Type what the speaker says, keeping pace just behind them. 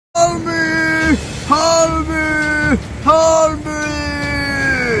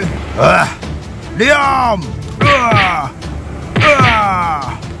Diam!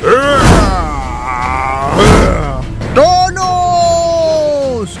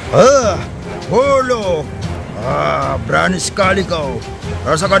 Thanos! Holo! Berani sekali kau.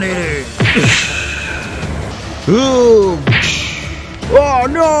 Rasakan ini. Oh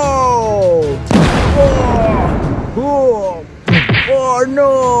no! Oh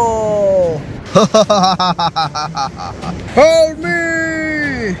no! Help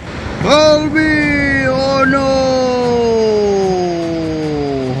me! Help me! Oh no!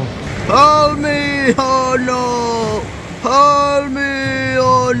 Help me! Oh no! Help me!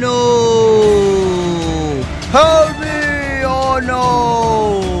 Oh no! Help me! Oh no!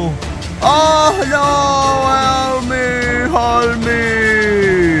 Oh no! Help me! Help me!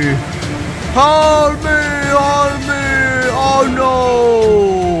 Help me! Help me! Oh no!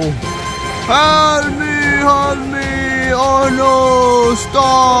 Help me! Help me! Oh no!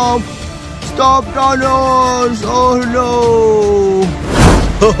 Stop! Stop, Thanos! Oh no!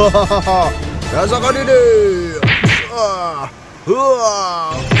 Rasakan ini! Oh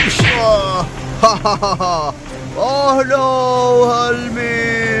no! Help me!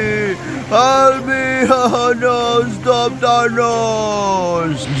 Help me! Oh no! Stop,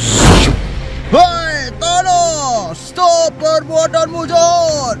 Thanos! Hei, Thanos! Stop perbuatanmu,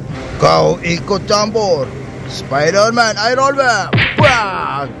 John! Kau ikut campur! Spiderman, Iron Man!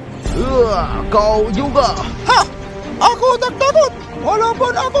 Wah! Kau juga! Hah! Aku tak takut!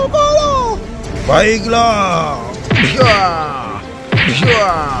 Walaupun aku kalah! Baiklah!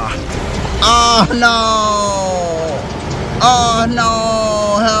 Oh no! Oh no!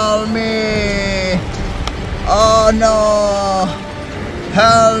 Help me! Oh no!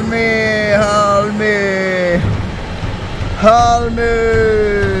 Help me! Help me! Help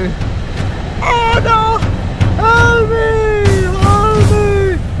me! Oh no! Help me! Help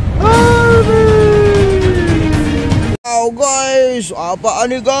me! Help me! Wow guys,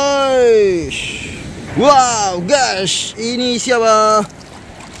 apaan nih guys? Wow guys, ini siapa?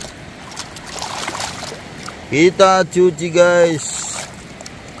 Kita cuci guys.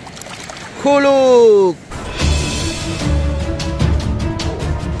 Huluk.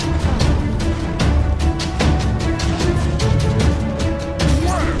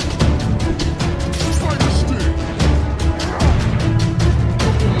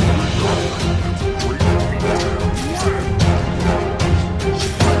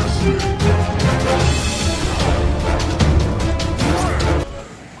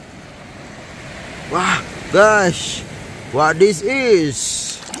 Wah, guys, what this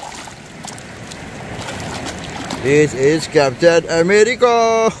is? This is Captain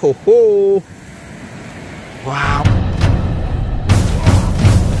America. Ho ho. Wow.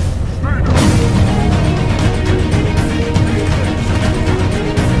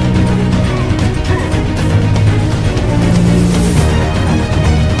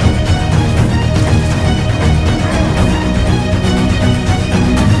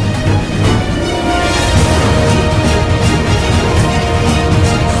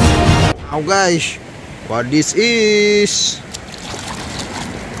 Wow guys, what this is?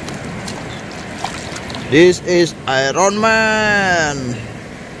 This is Iron Man.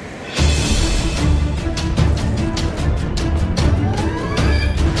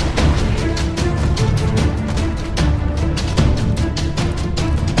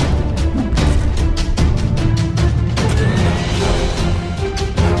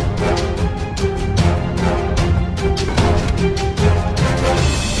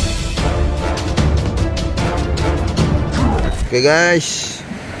 Okay guys,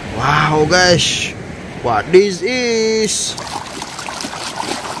 wow guys, what this is?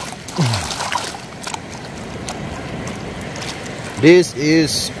 This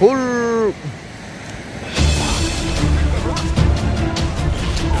is Hulk.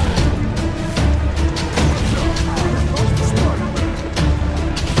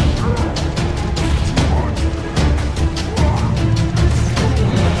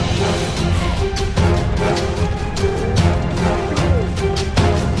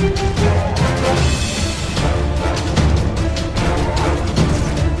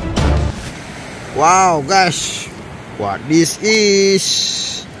 Wow guys, what this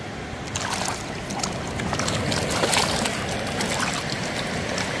is?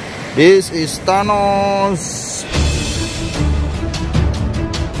 This is Thanos.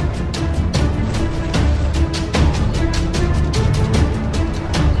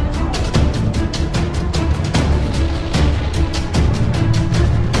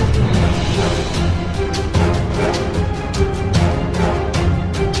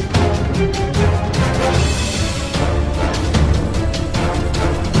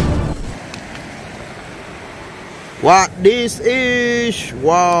 What this is?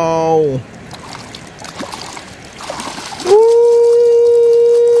 Wow. Woo!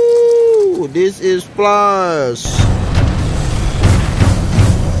 This is plus.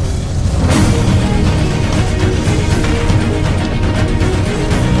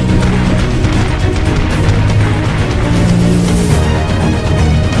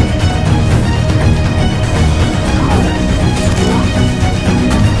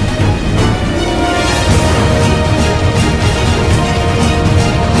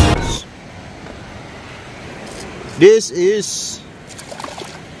 This is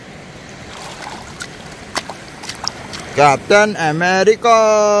Captain America.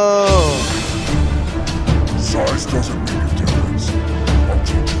 Size doesn't make a difference. I'll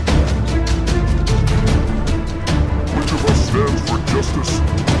teach you that. Which of us stands for justice?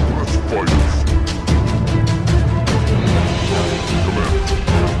 Let's fight it. Commander,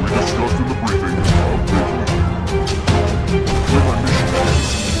 we discussed in the briefing how big my mission is.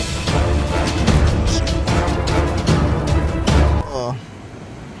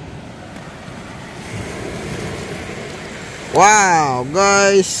 Wow,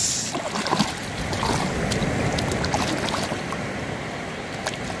 guys.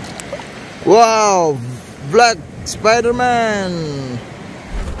 Wow, Black Spiderman.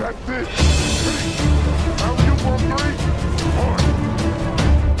 That's it. How are you for 3?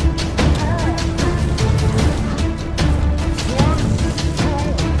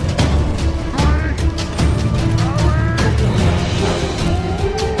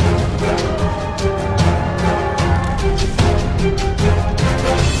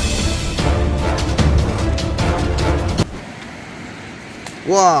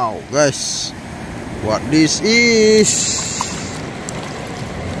 Wow, guys, what this is?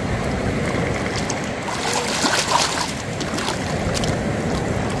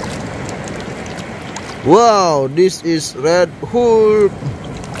 Wow, this is Red Hulk.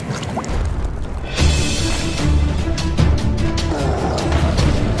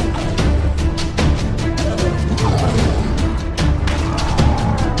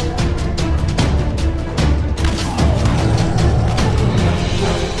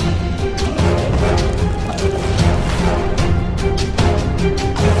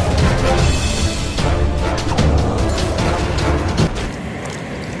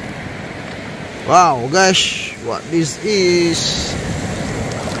 Wow, guys, what this is?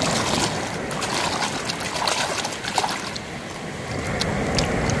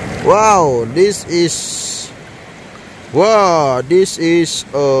 Wow, this is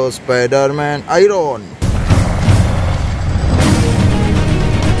Spiderman Iron.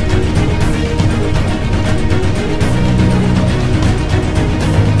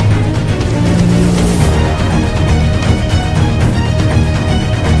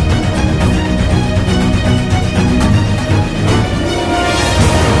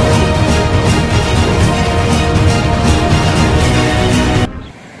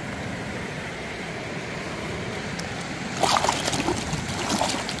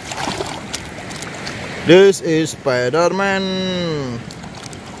 This is Spiderman.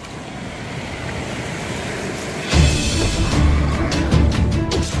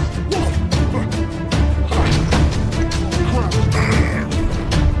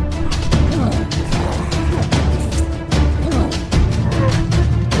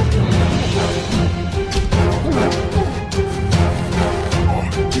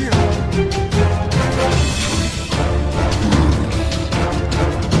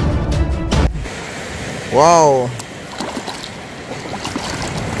 Wow.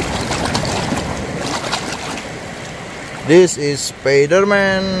 This is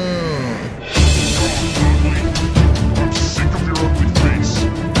Spiderman. I'm sick of your ugly face.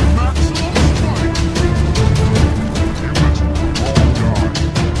 Maximum Spider. You went to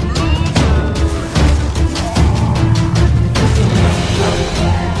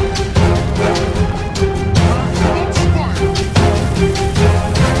the wrong guy.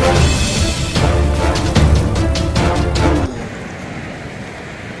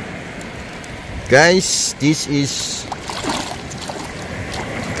 Guys, this is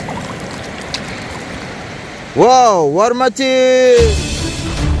wow, war machine.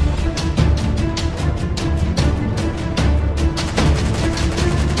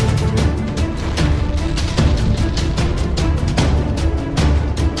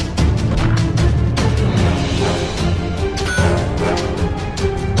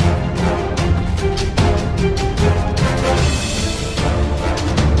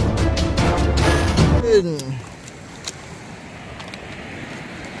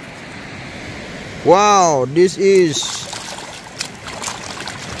 Wow, this is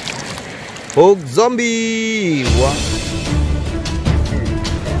Hulk zombie. Wah.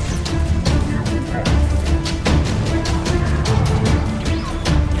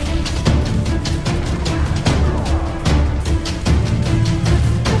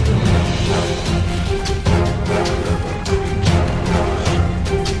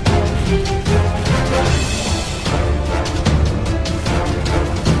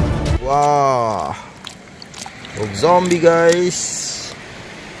 Wah, Hulk zombie guys.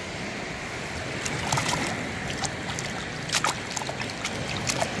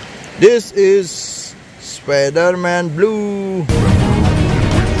 This is Spiderman blue.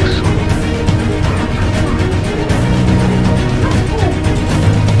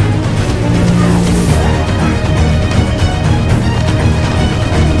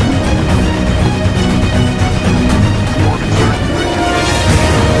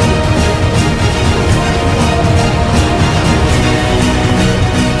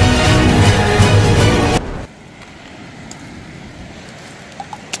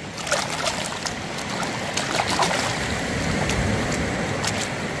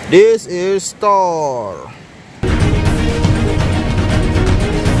 This is Thor.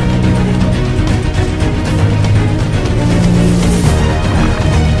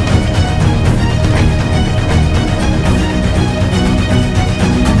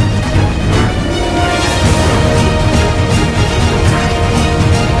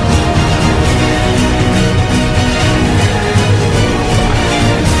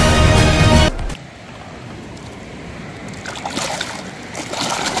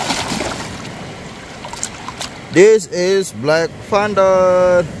 This is Black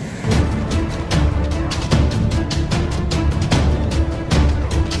Panther.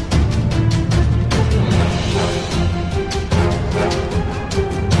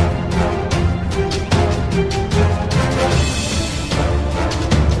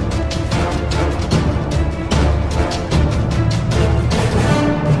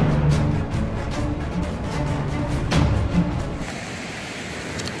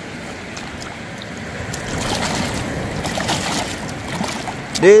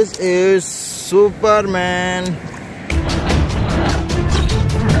 This is Superman.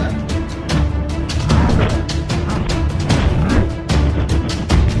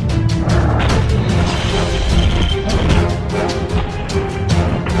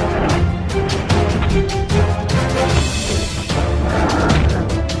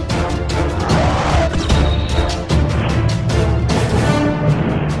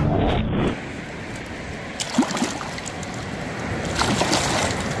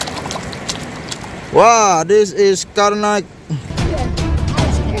 Wow, this is Karnak.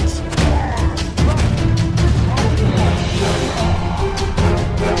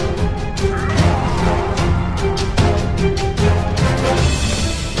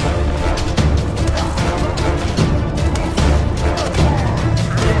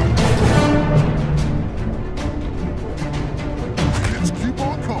 Let's keep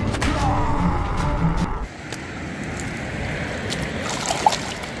on coming.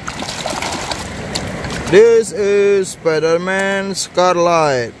 This is Spiderman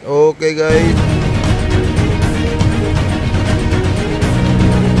Scarlet. Okay guys.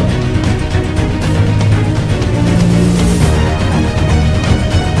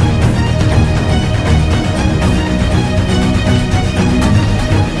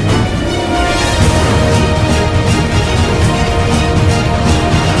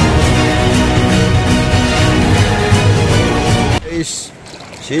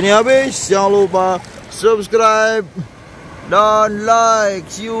 Sini habis, jangan lupa subscribe dan like.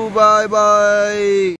 See you, bye bye.